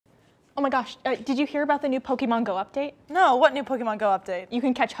Oh my gosh, did you hear about the new Pokemon Go update? No, what new Pokemon Go update? You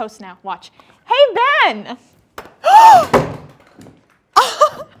can catch hosts now, watch. Hey, Ben! Wait,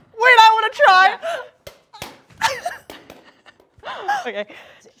 I want to try! Yeah. Okay.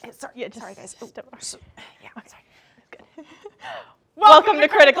 Sorry, Yeah, sorry guys. I'm sorry. Good. Welcome to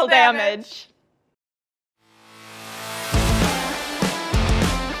Critical Damage.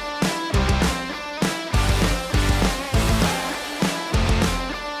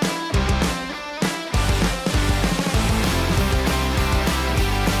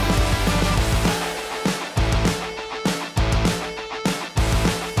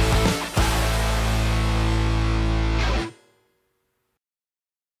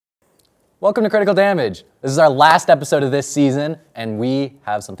 Welcome to Critical Damage. This is our last episode of this season, and we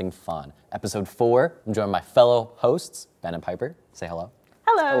have something fun. Episode 4, I'm joined by my fellow hosts, Ben and Piper. Say hello.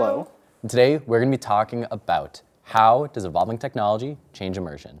 Hello. Hello. And today, we're going to be talking about how does evolving technology change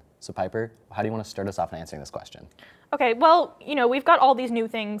immersion? So Piper, how do you want to start us off in answering this question? Okay, well, you know, we've got all these new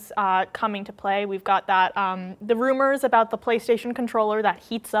things coming to play. We've got that, the rumors about the PlayStation controller that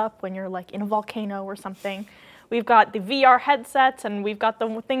heats up when you're like in a volcano or something. We've got the VR headsets, and we've got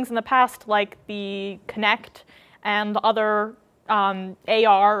the things in the past like the Kinect and other AR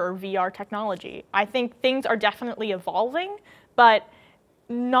or VR technology. I think things are definitely evolving, but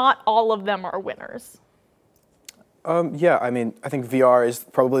not all of them are winners. Yeah, I mean, I think VR is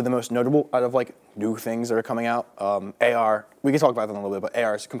probably the most notable out of like new things that are coming out. AR, we can talk about that in a little bit, but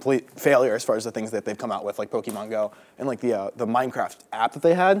AR is a complete failure as far as the things that they've come out with, like Pokemon Go and like the Minecraft app that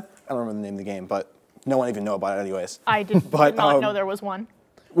they had. I don't remember the name of the game, but no one even knew about it anyways. I did not know there was one.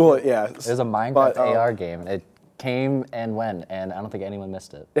 Well, yeah. There's a Minecraft AR game. It came and went, and I don't think anyone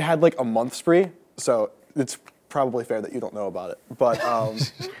missed it. It had like a month spree, so it's probably fair that you don't know about it. But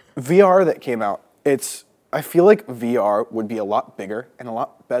VR that came out, I feel like VR would be a lot bigger and a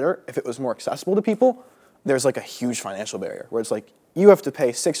lot better if it was more accessible to people. There's like a huge financial barrier where it's like you have to pay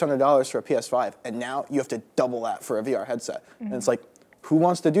 $600 for a PS5, and now you have to double that for a VR headset. Mm-hmm. And it's like, who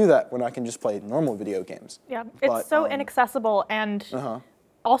wants to do that when I can just play normal video games? Yeah, it's so inaccessible, and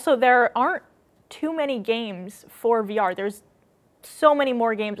also there aren't too many games for VR. There's so many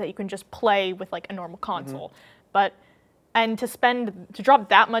more games that you can just play with like a normal console, and to drop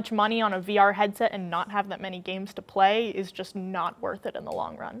that much money on a VR headset and not have that many games to play is just not worth it in the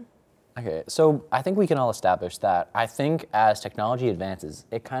long run. Okay, so I think we can all establish that I think as technology advances,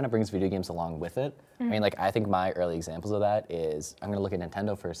 it kind of brings video games along with it. I mean, like, I think my early examples of that is, I'm gonna look at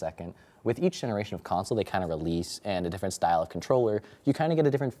Nintendo for a second. With each generation of console they kind of release and a different style of controller, you kind of get a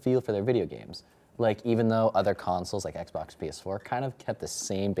different feel for their video games. Like, even though other consoles like Xbox, PS4 kind of kept the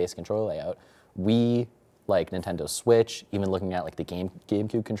same base controller layout, like Nintendo Switch, even looking at like the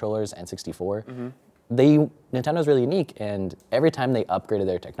GameCube controllers and 64, Nintendo's really unique, and every time they upgraded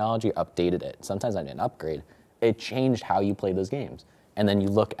their technology, updated it, sometimes I didn't upgrade, it changed how you play those games. And then you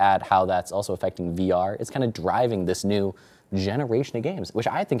look at how that's also affecting VR, it's kind of driving this new generation of games, which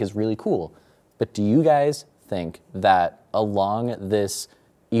I think is really cool. But do you guys think that along this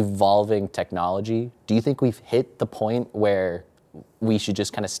evolving technology, do you think we've hit the point where we should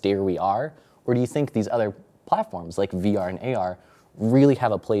just kind of stay where we are? Or do you think these other platforms like VR and AR really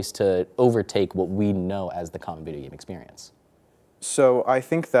have a place to overtake what we know as the common video game experience? So I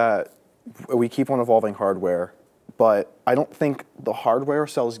think that we keep on evolving hardware, but I don't think the hardware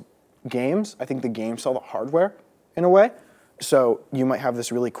sells games. I think the games sell the hardware in a way. So you might have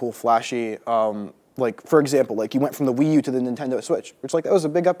this really cool, flashy, like for example, like you went from the Wii U to the Nintendo Switch, which like that was a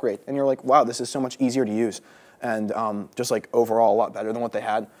big upgrade, and you're like, wow, this is so much easier to use, and just like overall a lot better than what they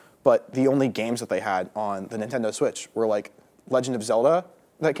had. But the only games that they had on the Nintendo Switch were like Legend of Zelda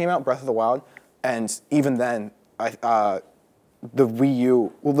that came out, Breath of the Wild, and even then, the Wii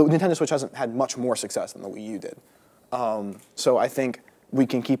U, well, the Nintendo Switch hasn't had much more success than the Wii U did. So I think we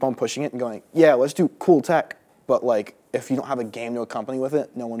can keep on pushing it and going, yeah, let's do cool tech, but like if you don't have a game to accompany with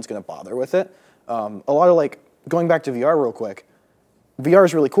it, no one's gonna bother with it. A lot of like, going back to VR real quick, VR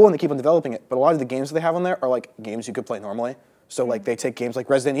is really cool and they keep on developing it, but a lot of the games that they have on there are like games you could play normally. So like they take games like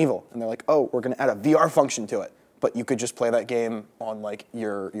Resident Evil and they're like, oh, we're gonna add a VR function to it. But you could just play that game on like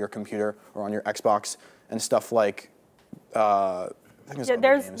your computer or on your Xbox and stuff like, I think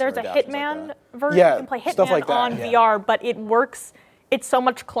there's a Hitman version. Yeah, you can play stuff Hitman like that, on VR, but it works. It's so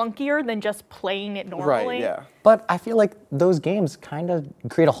much clunkier than just playing it normally. Right, yeah. But I feel like those games kind of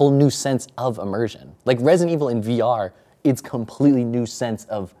create a whole new sense of immersion. Like Resident Evil in VR, it's completely new sense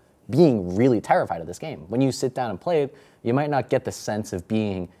of being really terrified of this game. When you sit down and play it, you might not get the sense of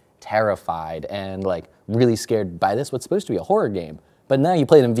being terrified and like really scared by this, what's supposed to be a horror game. But now you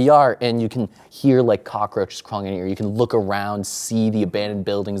play it in VR and you can hear like cockroaches crawling in your ear. You can look around, see the abandoned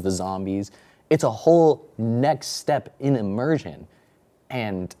buildings, the zombies. It's a whole next step in immersion.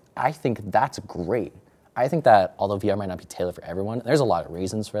 And I think that's great. I think that although VR might not be tailored for everyone, there's a lot of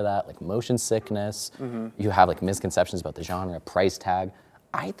reasons for that, like motion sickness. You have like misconceptions about the genre, price tag.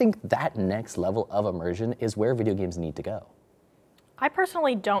 I think that next level of immersion is where video games need to go. I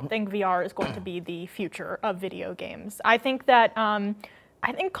personally don't think VR is going to be the future of video games. I think that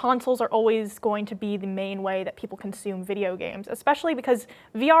I think consoles are always going to be the main way that people consume video games, especially because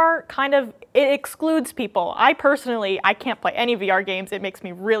VR it excludes people. I can't play any VR games. It makes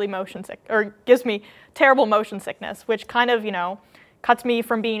me really motion sick, or gives me terrible motion sickness, which kind of, cuts me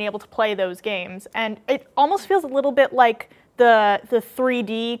from being able to play those games. And it almost feels a little bit like the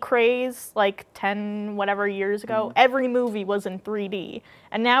 3D craze, like 10 whatever years ago. Every movie was in 3D.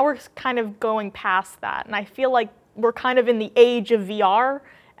 And now we're kind of going past that. And I feel like we're kind of in the age of VR,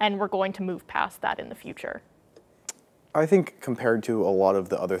 and we're going to move past that in the future. I think compared to a lot of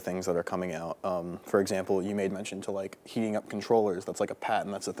the other things that are coming out, for example, you made mention to like heating up controllers. That's like a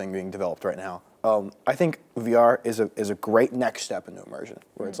patent. That's a thing being developed right now. I think VR is a great next step into immersion,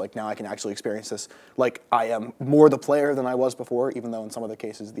 where it's like now I can actually experience this. Like I am more the player than I was before, even though in some of the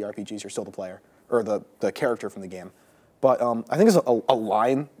cases the RPGs are still the player or the character from the game. But I think there's a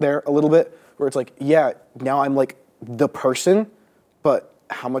line there a little bit where it's like, yeah, now I'm like the person, but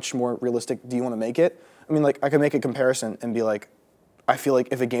how much more realistic do you want to make it? I mean, like, I could make a comparison and be like, I feel like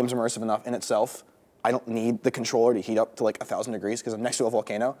if a game's immersive enough in itself, I don't need the controller to heat up to like 1,000 degrees because I'm next to a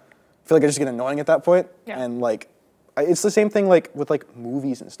volcano. I feel like I just get annoying at that point. Yeah. And like, it's the same thing like with like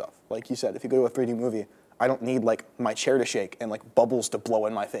movies and stuff. Like you said, if you go to a 3D movie, I don't need like my chair to shake and like bubbles to blow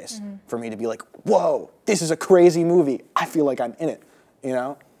in my face for me to be like, whoa, this is a crazy movie. I feel like I'm in it,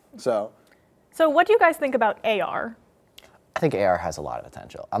 So what do you guys think about AR? I think AR has a lot of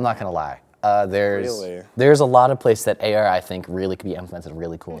potential. I'm not gonna lie. Really? There's a lot of places that AR I think really could be implemented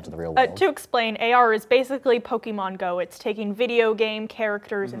really cool into the real world. To explain, AR is basically Pokemon Go. It's taking video game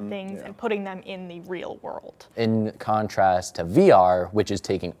characters and things and putting them in the real world. In contrast to VR, which is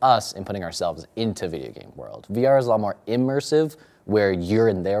taking us and putting ourselves into video game world. VR is a lot more immersive, where you're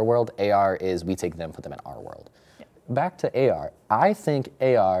in their world. AR is we take them, put them in our world. Yeah. Back to AR. I think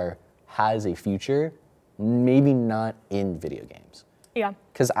AR has a future, maybe not in video games. Yeah.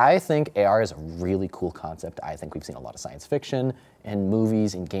 Because I think AR is a really cool concept. I think we've seen a lot of science fiction and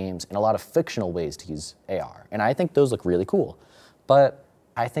movies and games and a lot of fictional ways to use AR. And I think those look really cool. But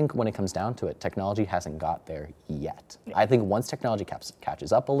I think when it comes down to it, technology hasn't got there yet. Yeah. I think once technology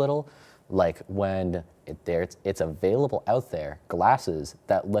catches up a little, like when it's available out there, glasses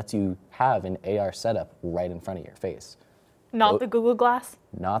that lets you have an AR setup right in front of your face. Not the Google Glass?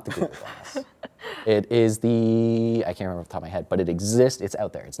 Not the Google Glass. It is I can't remember off the top of my head, but it exists, it's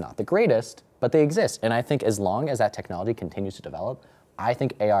out there. It's not the greatest, but they exist. And I think as long as that technology continues to develop, I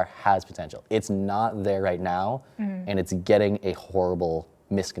think AR has potential. It's not there right now, and it's getting a horrible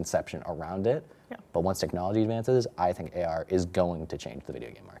misconception around it. Yeah. But once technology advances, I think AR is going to change the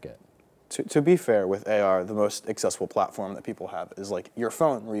video game market. To be fair, with AR, the most accessible platform that people have is like your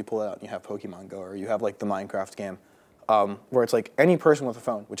phone, where you pull it out and you have Pokemon Go, or you have like the Minecraft game. Where it's like any person with a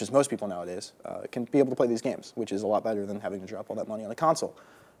phone, which is most people nowadays, can be able to play these games, which is a lot better than having to drop all that money on a console.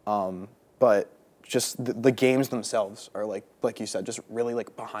 But just the games themselves are like you said, just really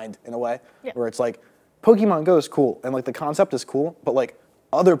like behind in a way, where it's like Pokemon Go is cool and like the concept is cool, but like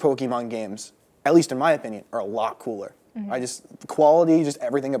other Pokemon games, at least in my opinion, are a lot cooler. The quality, just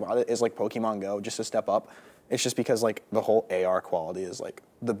everything about it is like Pokemon Go, just a step up. It's just because like the whole AR quality is like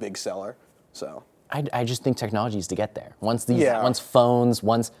the big seller, so. I just think technology is to get there. Once phones,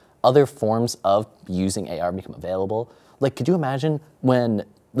 once other forms of using AR become available, like could you imagine when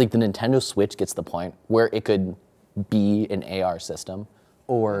like the Nintendo Switch gets to the point where it could be an AR system,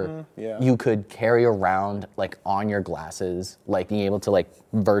 or you could carry around like on your glasses, like being able to like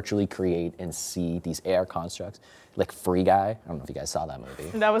virtually create and see these AR constructs, like Free Guy. I don't know if you guys saw that movie.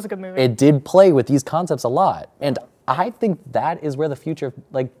 That was a good movie. It did play with these concepts a lot, and I think that is where the future of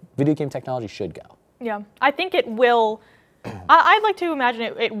like video game technology should go. Yeah, I think it will. I'd like to imagine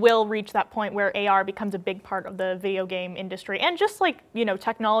it will reach that point where AR becomes a big part of the video game industry and just like,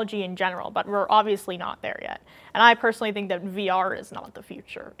 technology in general, but we're obviously not there yet. And I personally think that VR is not the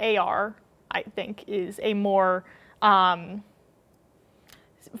future. AR, I think, is a more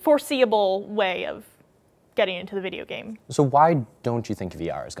foreseeable way of getting into the video game. So why don't you think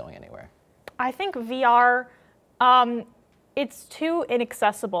VR is going anywhere? I think VR, it's too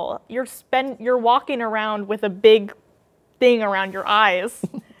inaccessible. You're walking around with a big thing around your eyes.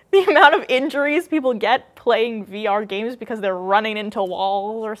 The amount of injuries people get playing VR games because they're running into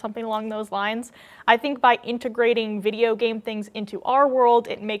walls or something along those lines. I think by integrating video game things into our world,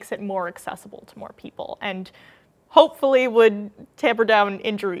 it makes it more accessible to more people and hopefully would tamper down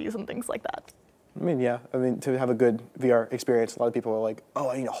injuries and things like that. I mean, yeah. I mean, to have a good VR experience, a lot of people are like, oh,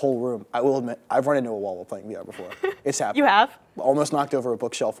 I need a whole room. I will admit, I've run into a wall while playing VR before. It's happened. You have? Almost knocked over a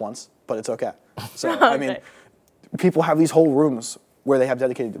bookshelf once, but it's okay. So, I mean, people have these whole rooms where they have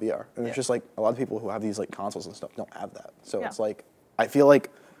dedicated to VR. And it's just like a lot of people who have these like consoles and stuff don't have that. So it's like, I feel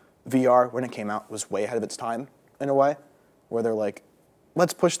like VR, when it came out, was way ahead of its time in a way, where they're like,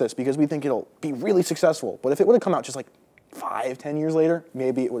 let's push this because we think it'll be really successful. But if it would have come out just like 5, 10 years later,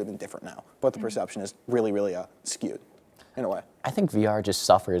 maybe it would have been different now. But the perception is really, really skewed in a way. I think VR just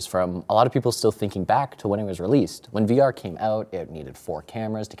suffers from a lot of people still thinking back to when it was released. When VR came out, it needed 4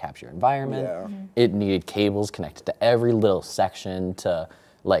 cameras to capture your environment. Yeah. It needed cables connected to every little section to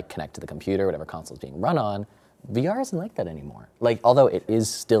like connect to the computer, whatever console is being run on. VR isn't like that anymore. Like, although it is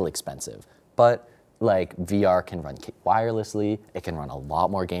still expensive, but like VR can run wirelessly. It can run a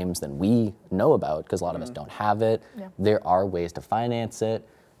lot more games than we know about because a lot of us don't have it. Yeah. There are ways to finance it.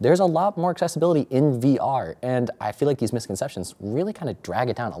 There's a lot more accessibility in VR, and I feel like these misconceptions really kind of drag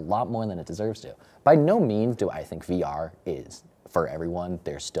it down a lot more than it deserves to. By no means do I think VR is for everyone.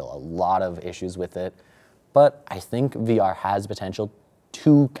 There's still a lot of issues with it, but I think VR has potential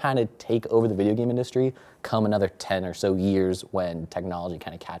to kind of take over the video game industry come another 10 or so years when technology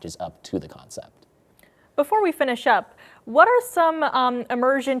kind of catches up to the concept. Before we finish up, what are some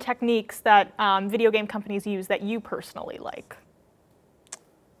immersion techniques that video game companies use that you personally like?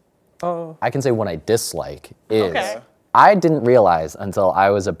 I can say one I dislike is I didn't realize until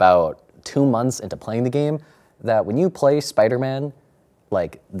I was about 2 months into playing the game that when you play Spider-Man,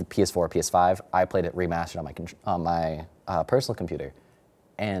 like the PS4, PS5, I played it remastered on my personal computer.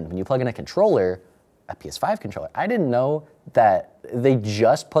 And when you plug in a controller, a PS5 controller, I didn't know that they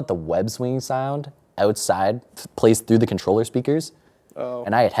just put the web swinging sound outside, plays through the controller speakers.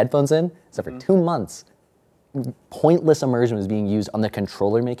 And I had headphones in, so for 2 months, pointless immersion was being used on the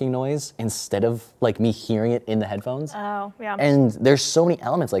controller making noise instead of like me hearing it in the headphones. Oh, yeah. And there's so many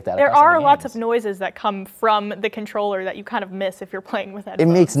elements like that. There are lots of noises that come from the controller that you kind of miss if you're playing with headphones.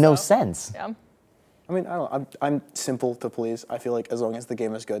 It makes no sense. Yeah. I mean, I don't know. I'm simple to please. I feel like as long as the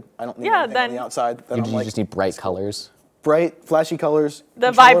game is good, I don't need anything on the outside. You just need bright colors. Bright, flashy colors.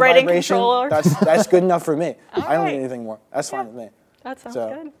 The vibrating controller. That's good enough for me. I don't need anything more. That's fine with me. That sounds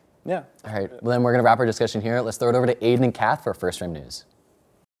good. Yeah. All right, well then we're gonna wrap our discussion here. Let's throw it over to Aiden and Kath for First Frame News.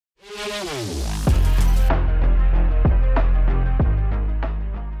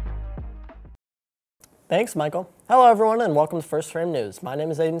 Thanks, Michael. Hello, everyone, and welcome to First Frame News. My name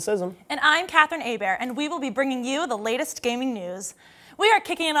is Aiden Sissom. And I'm Catherine Hebert, and we will be bringing you the latest gaming news. We are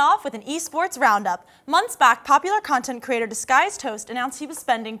kicking it off with an esports roundup. Months back, popular content creator Disguised Toast announced he was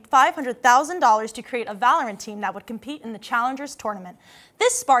spending $500,000 to create a Valorant team that would compete in the Challengers tournament.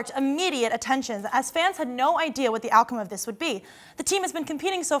 This sparked immediate attention as fans had no idea what the outcome of this would be. The team has been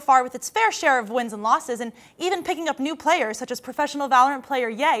competing so far with its fair share of wins and losses and even picking up new players such as professional Valorant player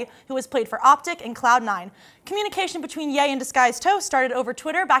Ye, who has played for Optic and Cloud9. Communication between Ye and Disguised Toast started over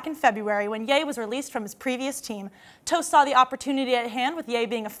Twitter back in February when Ye was released from his previous team. Toast saw the opportunity at hand with Ye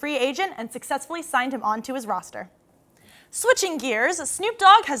being a free agent and successfully signed him onto his roster. Switching gears, Snoop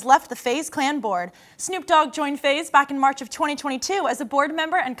Dogg has left the FaZe Clan board. Snoop Dogg joined FaZe back in March of 2022 as a board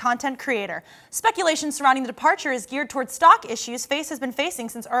member and content creator. Speculation surrounding the departure is geared towards stock issues FaZe has been facing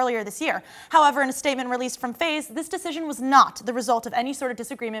since earlier this year. However, in a statement released from FaZe, this decision was not the result of any sort of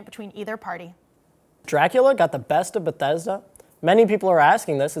disagreement between either party. Dracula got the best of Bethesda. Many people are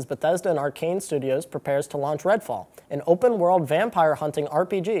asking this as Bethesda and Arcane Studios prepares to launch Redfall, an open-world vampire hunting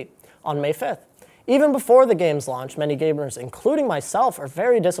RPG, on May 5th. Even before the game's launch, many gamers, including myself, are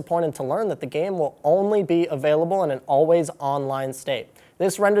very disappointed to learn that the game will only be available in an always online state.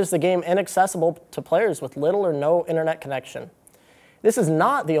 This renders the game inaccessible to players with little or no internet connection. This is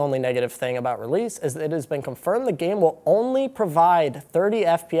not the only negative thing about release, as it has been confirmed the game will only provide 30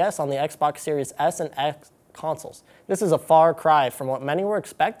 FPS on the Xbox Series S and X consoles. This is a far cry from what many were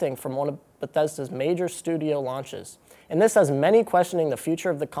expecting from one of Bethesda's major studio launches. And this has many questioning the future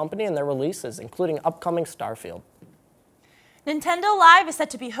of the company and their releases, including upcoming Starfield. Nintendo Live is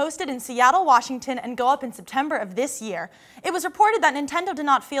set to be hosted in Seattle, Washington, and go up in September of this year. It was reported that Nintendo did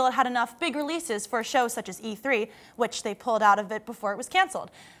not feel it had enough big releases for a show such as E3, which they pulled out of it before it was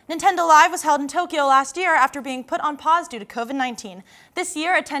canceled. Nintendo Live was held in Tokyo last year after being put on pause due to COVID-19. This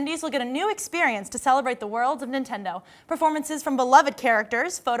year, attendees will get a new experience to celebrate the worlds of Nintendo. Performances from beloved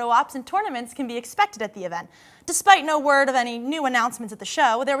characters, photo ops, and tournaments can be expected at the event. Despite no word of any new announcements at the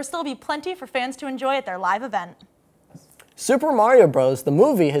show, there will still be plenty for fans to enjoy at their live event. Super Mario Bros., the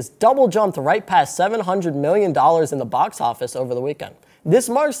movie, has double jumped right past $700 million in the box office over the weekend. This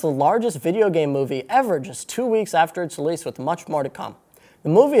marks the largest video game movie ever just 2 weeks after its release, with much more to come. The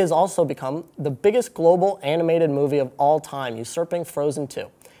movie has also become the biggest global animated movie of all time, usurping Frozen 2.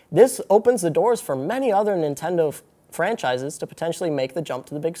 This opens the doors for many other Nintendo franchises to potentially make the jump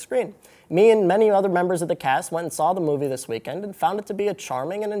to the big screen. Me and many other members of the cast went and saw the movie this weekend and found it to be a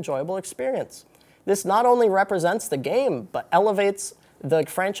charming and enjoyable experience. This not only represents the game, but elevates the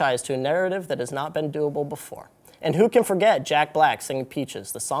franchise to a narrative that has not been doable before. And who can forget Jack Black singing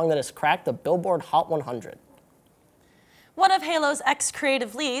Peaches, the song that has cracked the Billboard Hot 100. One of Halo's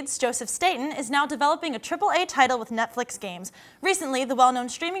ex-creative leads, Joseph Staten, is now developing a AAA title with Netflix Games. Recently, the well-known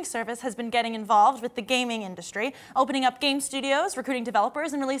streaming service has been getting involved with the gaming industry, opening up game studios, recruiting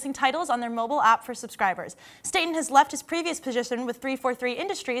developers, and releasing titles on their mobile app for subscribers. Staten has left his previous position with 343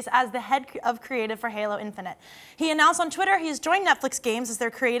 Industries as the head of creative for Halo Infinite. He announced on Twitter he has joined Netflix Games as their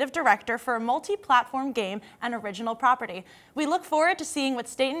creative director for a multi-platform game and original property. We look forward to seeing what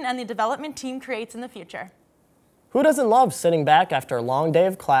Staten and the development team creates in the future. Who doesn't love sitting back after a long day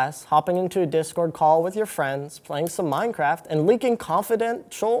of class, hopping into a Discord call with your friends, playing some Minecraft, and leaking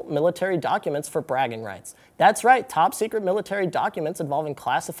confidential military documents for bragging rights? That's right, top secret military documents involving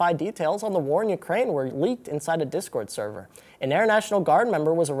classified details on the war in Ukraine were leaked inside a Discord server. An Air National Guard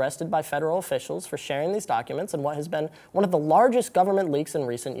member was arrested by federal officials for sharing these documents in what has been one of the largest government leaks in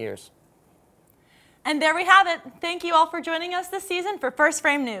recent years. And there we have it. Thank you all for joining us this season for First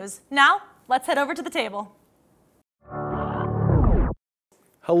Frame News. Now, let's head over to the table.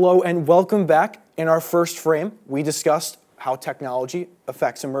 Hello and welcome back. In our first frame, we discussed how technology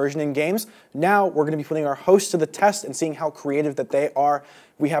affects immersion in games. Now we're going to be putting our hosts to the test and seeing how creative that they are.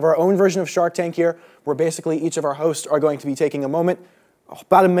 We have our own version of Shark Tank here, where basically each of our hosts are going to be taking a moment,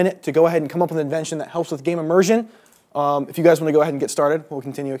 about a minute, to go ahead and come up with an invention that helps with game immersion. If you guys want to go ahead and get started, we'll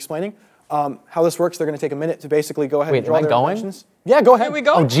continue explaining. How this works, they're going to take a minute to basically go ahead and draw their inventions. Yeah, go ahead. Here we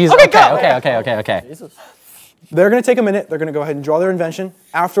go. Oh, jeez. Okay. Jesus. They're going to take a minute. They're going to go ahead and draw their invention.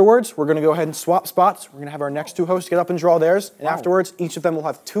 Afterwards, we're going to go ahead and swap spots. We're going to have our next two hosts get up and draw theirs. And afterwards, each of them will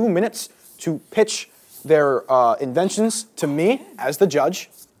have 2 minutes to pitch their inventions to me as the judge.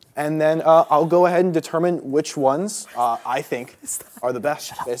 And then I'll go ahead and determine which ones I think are the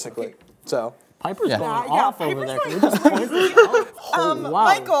best, basically. So Piper's going off over there. Can we just point this out? Wow.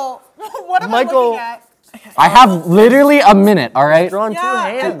 Michael, what am I looking at? I have literally a minute, all right? Drawn 2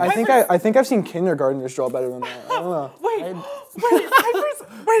 hands. I think I've seen kindergartners draw better than that. I don't know. Wait,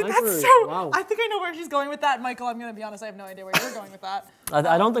 that's so... Wow. I think I know where she's going with that, Michael. I'm going to be honest, I have no idea where you're going with that.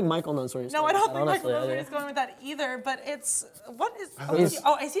 I don't think Michael knows where he's going. No, I don't think Michael knows where he's going with that either, but it's... What is...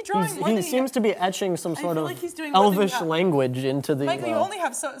 is he drawing more than He seems to be etching some sort of like he's doing more than elvish language into the... Michael, you only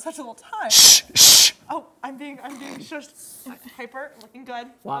have such a little time. Shh. Oh, I'm being shushed. Hyper, looking good.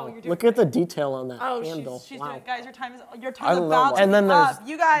 Wow, Oh, you're doing look at the detail on that handle. She's wow. doing, guys, your time is I don't know, about to and then be there's up.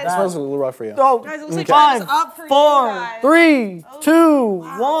 You guys, This was a little rough for you. Oh, guys, it looks like Okay. time is up for you 4, guys. 3, 2,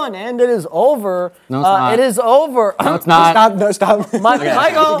 1, and it is over. No, it's not. It is over. No, it's not. Stop, no, stop.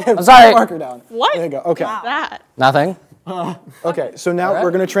 Michael. I'm sorry. Marker down. What? There you go, okay. That. Nothing? Okay, so now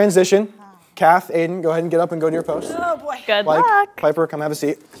we're going to transition. Kath, Aiden, go ahead and get up and go to your post. Oh boy. Good Mike, luck. Piper, come have a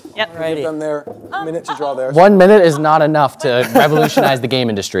seat. Yep. Give them their minute to draw theirs. 1 minute is not enough to revolutionize the game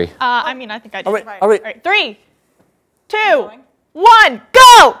industry. I mean, I think I did. All All right. right. 3, 2, 1,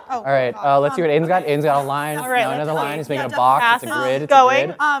 go! All right, let's see what Aiden's got. Aiden's got a line. All right, Now another let's line. see. He's making a Yeah, box. It's a Cass grid. is It's a going.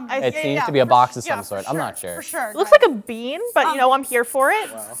 grid. It seems to be a box of some sort. I'm not sure. For sure. It looks like a bean, but you know, I'm here for it.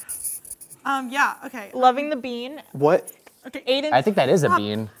 Yeah, okay. Loving the bean. What? Okay, Aiden. I think that is a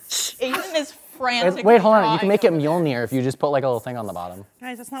bean. Aiden is frantic. Wait, hold on. You can make it Mjolnir if you just put like a little thing on the bottom.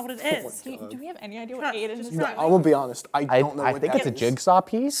 Guys, that's not what it is. Do we have any idea what Aiden is No, doing? I will be honest. I don't know I what think that it's a is. jigsaw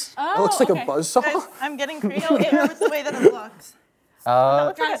piece. It looks like a buzzsaw. Guys, I'm getting creative with the way that it looks.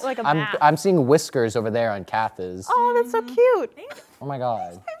 It looks like a map. I'm seeing whiskers over there on Kath's. Oh, that's so cute. Oh my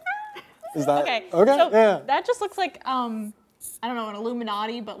god. Is that Okay. okay? So Yeah. that just looks like I don't know, an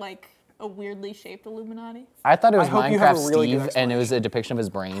Illuminati, but like a weirdly shaped Illuminati. I thought it was I hope you have a Minecraft really good Steve, and it was a depiction of his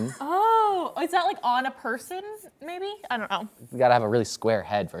brain. Oh, Oh, is that like on a person, maybe? I don't know. You gotta have a really square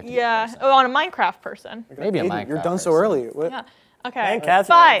head for it to be a Yeah, person. oh, on a Minecraft person. Maybe a Aiden, Minecraft you're done so person. early. What? Yeah. Okay. And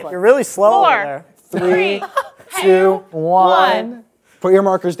Catherine, 5, you're really slow over there. 3, 2, 1. Put your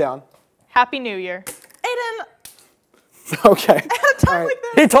markers down. Happy New Year. Aiden, Okay. at a time like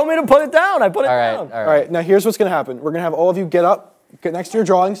this. He told me to put it down. I put it All right, down. all All right. right, now here's what's going to happen. We're going to have all of you get up, get next to your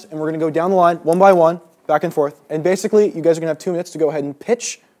drawings, and we're going to go down the line one by one, back and forth. And basically, you guys are going to have 2 minutes to go ahead and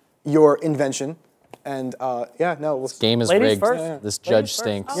pitch your invention. And yeah, no, let's Game is Ladies rigged. first. Yeah. This Ladies judge first.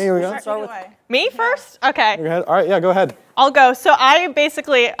 stinks. Here we go. Start either way. Me first? Okay. Go ahead. All right, yeah, go ahead. I'll go. So I use a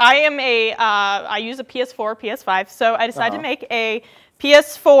PS4, PS5. So I decided to make a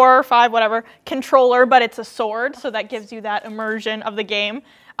PS4, 5, whatever, controller, but it's a sword. So that gives you that immersion of the game.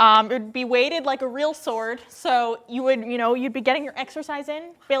 It would be weighted like a real sword. So you would, you'd be getting your exercise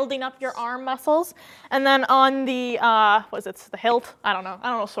in, building up your arm muscles. And then on the, the hilt? I don't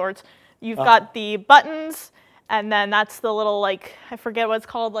know swords. You've got the buttons. And then that's the little, I forget what it's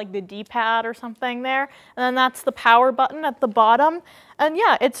called, like the D-pad or something there. And then that's the power button at the bottom. And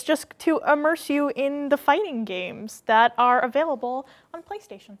yeah, it's just to immerse you in the fighting games that are available on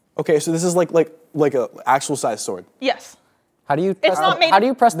PlayStation. Okay, so this is like a actual size sword. Yes. How do you It's not made how of- do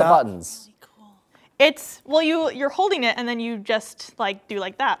you press the buttons? It's, well, you're holding it and then you just do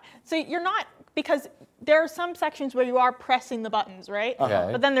like that. So you're not, because there are some sections where you are pressing the buttons, right? Okay.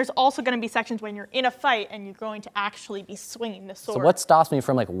 But then there's also going to be sections when you're in a fight and you're going to actually be swinging the sword. So what stops me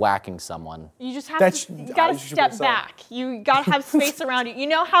from whacking someone? You just have That's- to, you gotta you should step put this on. back. You gotta have space around you. You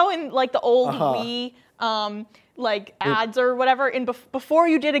know how in the old Wii, ads or whatever, before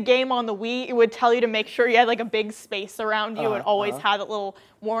you did a game on the Wii, it would tell you to make sure you had a big space around you. It always had a little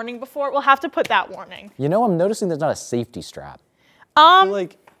warning before. We'll have to put that warning. You know, I'm noticing there's not a safety strap.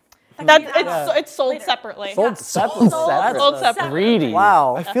 Like, It's sold separately. Sold separately. Sold separately. Greedy.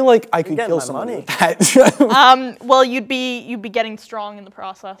 Wow. I feel like I could getting kill my someone money. with that. Well, you'd be getting strong in the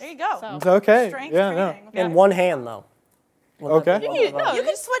process. There you go. So. It's okay. Strength Yeah, no. training. In one hand, though. Okay. No, You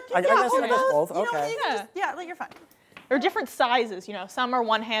can switch. I guess hold I guess both. both, You know, okay. you can you're fine. There are different sizes. Some are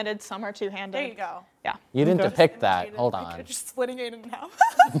one-handed, some are two-handed. There you go. Yeah. You didn't depict that. Aiden, Hold like, on. Just splitting Aiden in half.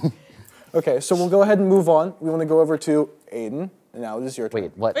 Okay, so we'll go ahead and move on. We want to go over to Aiden. And now this is your turn.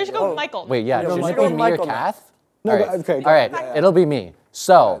 Wait, what? We should go with Michael. Wait, yeah. Yeah, Should we it should be go with me or Michael now. Kath? No, All go- right. okay, All right. yeah. It'll be me.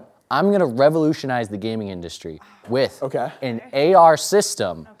 So I'm gonna revolutionize the gaming industry with an AR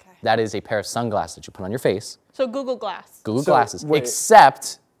system that is a pair of sunglasses that you put on your face. So Google Glass. Google So, glasses. wait.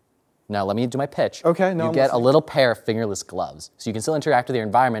 Except, now let me do my pitch. Okay, no, You I'm get a listening. little pair of fingerless gloves. So you can still interact with your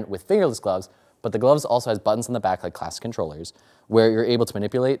environment with fingerless gloves, but the gloves also has buttons on the back like classic controllers, where you're able to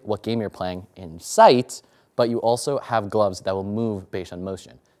manipulate what game you're playing in sight, but you also have gloves that will move based on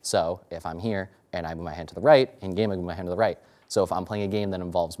motion. So if I'm here and I move my hand to the right, in game I move my hand to the right. So if I'm playing a game that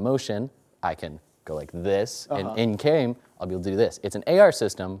involves motion, I can go like this, and in game, I'll be able to do this. It's an AR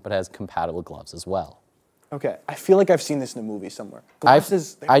system, but it has compatible gloves as well. Okay, I feel like I've seen this in a movie somewhere.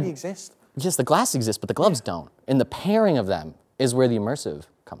 Glasses, they already exist. Yes, the glasses exist, but the gloves don't. And the pairing of them is where the immersive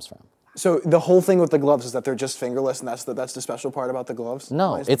comes from. So the whole thing with the gloves is that they're just fingerless, and that's the special part about the gloves?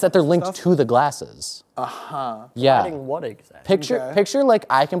 No, Minus the it's that they're buttons linked stuff? to the glasses. Yeah. Hiding what exactly? Picture like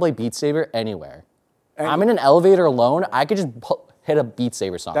I can play Beat Saber anywhere. I'm in an elevator alone, I could just hit a Beat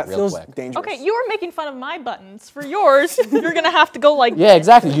Saber song That real feels quick. dangerous. Okay, you were making fun of my buttons. For yours, you're gonna have to go like. Yeah,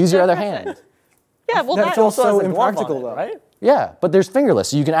 exactly. Use your other hand. Yeah, well, That that, feels Also has so a glove on impractical, it, though. right? Yeah, but there's fingerless,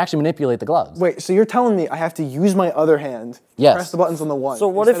 so you can actually manipulate the gloves. Wait, so you're telling me I have to use my other hand to Yes. press the buttons on the one? So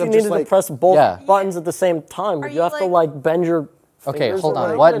what if instead you of just, needed to like- press both Yeah. buttons at the same time? Would Are you have you, to like- bend your Okay, fingers hold or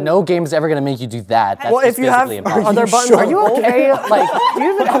on. what? What? No game's ever gonna make you do that. That's Well, just if you have, physically are impossible. there buttons? sure? on Are you both? okay?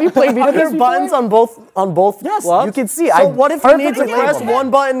 Like, have you played video Are there games buttons on both Yes, gloves? you can see, So I what if you need to perfectly press labeled one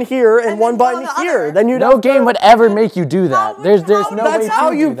button here and one then one button on the here? other? Then you'd No have to- game would ever make you do that. There's no way That's to how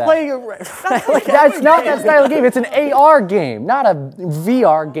do you that. play. That's not that style of game. It's an AR game, not a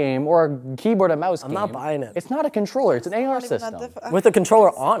VR game or a keyboard and mouse game. not buying it. It's not a controller. It's an AR system. with a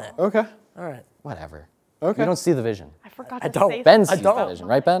controller on it. Okay. All right. Whatever. Okay. You don't see the vision. I forgot I to don't. say Ben something sees the about vision,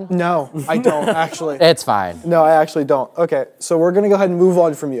 right, Ben? No, I don't actually. It's fine. No, I actually don't. Okay, so we're gonna go ahead and move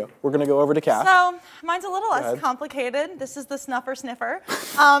on from you. We're gonna go over to Kath. So mine's a little less ahead. complicated. This is the snuffer sniffer.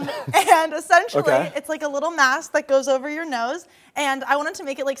 And essentially, Okay. it's like a little mask that goes over your nose. And I wanted to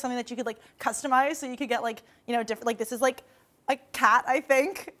make it like something that you could like customize, so you could get like, different, like this is like a cat, I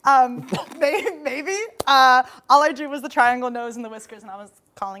think. Maybe. All I drew was the triangle nose and the whiskers, and I was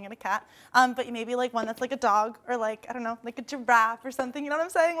calling it a cat. But maybe like one that's like a dog, or like, I don't know, like a giraffe or something, you know what I'm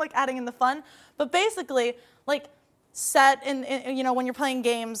saying? Like adding in the fun. But basically, like set in when you're playing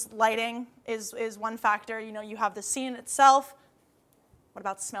games, lighting is one factor. You have the scene itself. What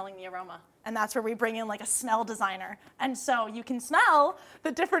about smelling the aroma? And that's where we bring in like a smell designer. And so you can smell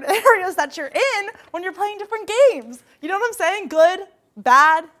the different areas that you're in when you're playing different games. You know what I'm saying? Good,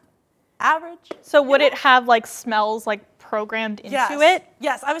 bad, average. So would it have like smells like programmed into it?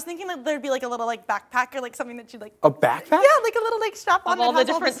 Yes, I was thinking that there'd be like a little like backpack or like something that you'd like. A backpack? Yeah, like a little like strap on Of all that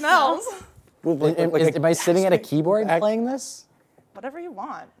the has all the different smells. smells? Am I sitting at a keyboard playing this? Whatever you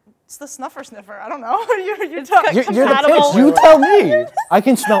want. It's the snuffer sniffer. I don't know. you're You're You're the compatible. pitch. You tell me. I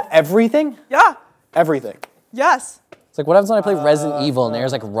can smell everything? Yeah. Everything. Yes. It's like, what happens when I play Resident Evil and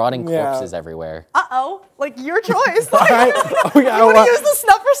there's like rotting yeah. corpses everywhere? Uh-oh. Like your choice. Like, Right. you want to use the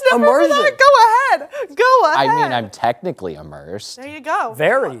snuffer sniffer for that? Immersion. Go ahead. Go ahead. I mean, I'm technically immersed. There you go.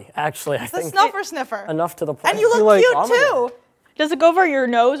 Very, actually, I The think. snuffer sniffer. Enough to the point. And you feel look like cute I'm too. Does it go over your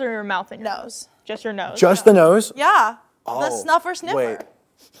nose or your mouth and your Nose. Just your nose. Just the nose? Yeah. The Oh, snuffer sniffer. Wait.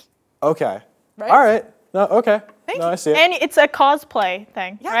 Okay. Right? All right. No, okay. Thank no, you. I see it. And it's a cosplay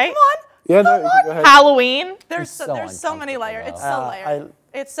thing, Yeah, right? come on. Yeah, no, Come on. go ahead. Halloween. There's so there's so many layers. It's so layered.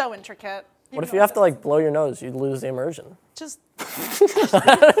 It's so intricate. What if you have to like blow your nose? You'd lose the immersion. Just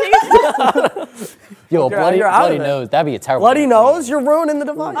Yo, bloody, you're out bloody of it. nose. That'd be a terrible Bloody thing to clean. nose, you're ruining the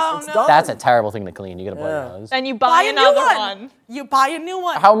device. Oh, It's no. done. That's a terrible thing to clean. You get a bloody Yeah. nose. And you buy buy a new another one. You buy a new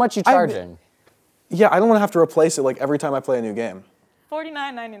one. How much you charging? Yeah, I don't want to have to replace it like every time I play a new game.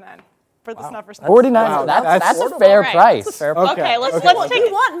 $49.99 for the snuffer sniffer. 49. Wow, that's a that's fair Alright. price. Fair Okay, let's What let's do you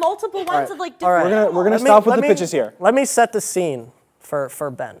take want? Multiple ones of like different. We're gonna Let me- stop with let the me- pitches here. Let me set the scene for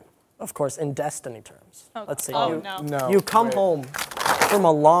Ben. Of course, in Destiny terms. Let's see. Oh you, no. No. you come wait. home from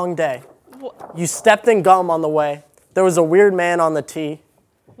a long day. You stepped in gum on the way. There was a weird man on the tee.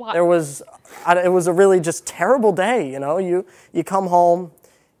 What? It was a really just terrible day. You know, you come home,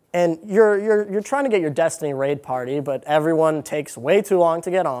 and you're trying to get your Destiny raid party, but everyone takes way too long to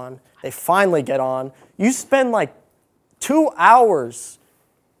get on. They finally get on. You spend like 2 hours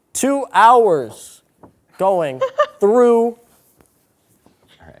going through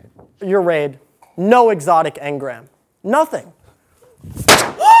your raid. No exotic engram. Nothing.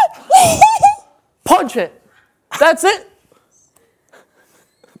 Punch it. That's it.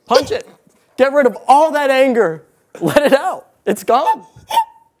 Punch it. Get rid of all that anger. Let it out. It's gone.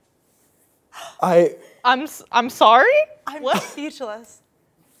 I'm sorry. I'm What? speechless.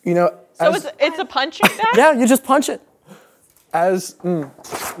 You know, So as, it's a punching bag. Yeah, you just punch it.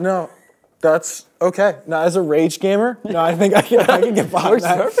 no, that's okay. Now, as a rage gamer, no, I think I can get behind Works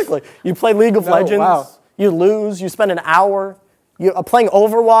that. perfectly. You play League of Legends. wow. You lose. You spend an hour. You playing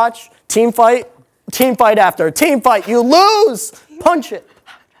Overwatch. Team fight. Team fight after team fight. You lose. Punch it.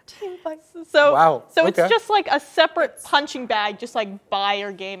 So Wow, so it's okay. just like a separate punching bag, just like by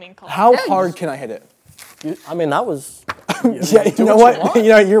your gaming console. How hard can I hit it? I mean, that was. Yeah, you know what you what?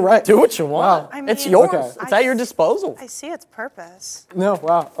 want. You're right. Do what you want. I It's mean, yours. Okay. It's at your disposal. I see its purpose. No,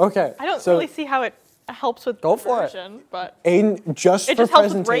 wow, okay. I don't so, really see how it helps with Go for it. immersion, but Aiden, just It for just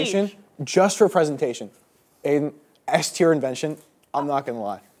helps with presentation, Aiden, S tier invention. I'm not gonna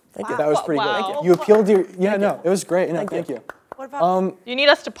lie. Thank you. That was pretty Wow. good. Thank You appealed to your. Yeah, no, it was great. No, thank you. What about? do you need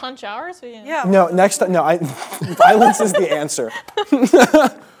us to punch ours? Or yeah. No, next time. No, violence is the answer.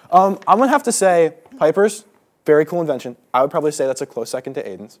 I'm gonna have to say Piper's very cool invention. I would probably say that's a close second to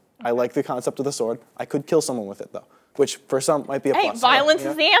Aiden's. I like the concept of the sword. I could kill someone with it though, which for some might be a Hey, plus. violence you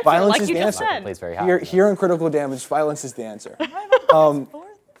know? is the answer, Violence like is you the just answer. said. Plays very high. Here in critical damage, violence is the answer.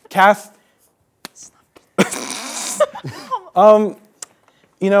 Kath.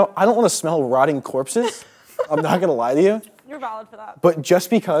 You know, I don't want to smell rotting corpses. I'm not gonna lie to you. You're valid for that. But just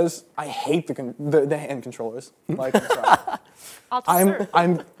because I hate the hand controllers, like I'm sorry.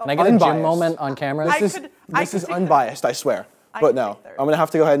 I'm Can I get a unbiased. gym moment on camera? This I is could take unbiased, I swear. I But could no, take third. I'm gonna have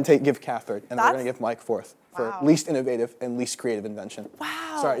to go ahead and give Kath third, and we're That's- gonna give Mike fourth for Wow. least innovative and least creative invention.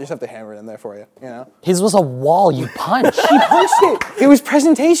 Wow. Sorry, I just have to hammer it in there for you. You know. His was a wall you punched. He punched it. It was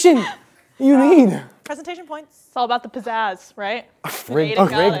presentation. You need. Presentation points. It's all about the pizzazz, right? rigged Aiden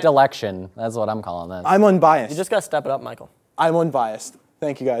got rigged it. election. That's what I'm calling this. I'm unbiased. You just gotta step it up, Michael. I'm unbiased.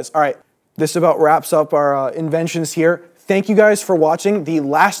 Thank you guys. All right, this about wraps up our inventions here. Thank you guys for watching the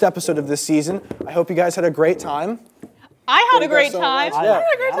last episode of this season. I hope you guys had a great time. I had a Thank you great guys so time. much. I Yeah. had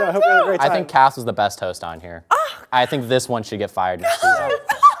a great Yeah, time I hope you had a too. great I time. think Cass was the best host on here. I think this one should get fired next season.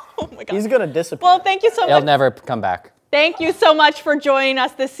 Oh my god. He's gonna disappear. Well, thank you so He'll much. never come back. Thank you so much for joining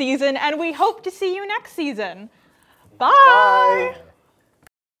us this season, and we hope to see you next season. Bye.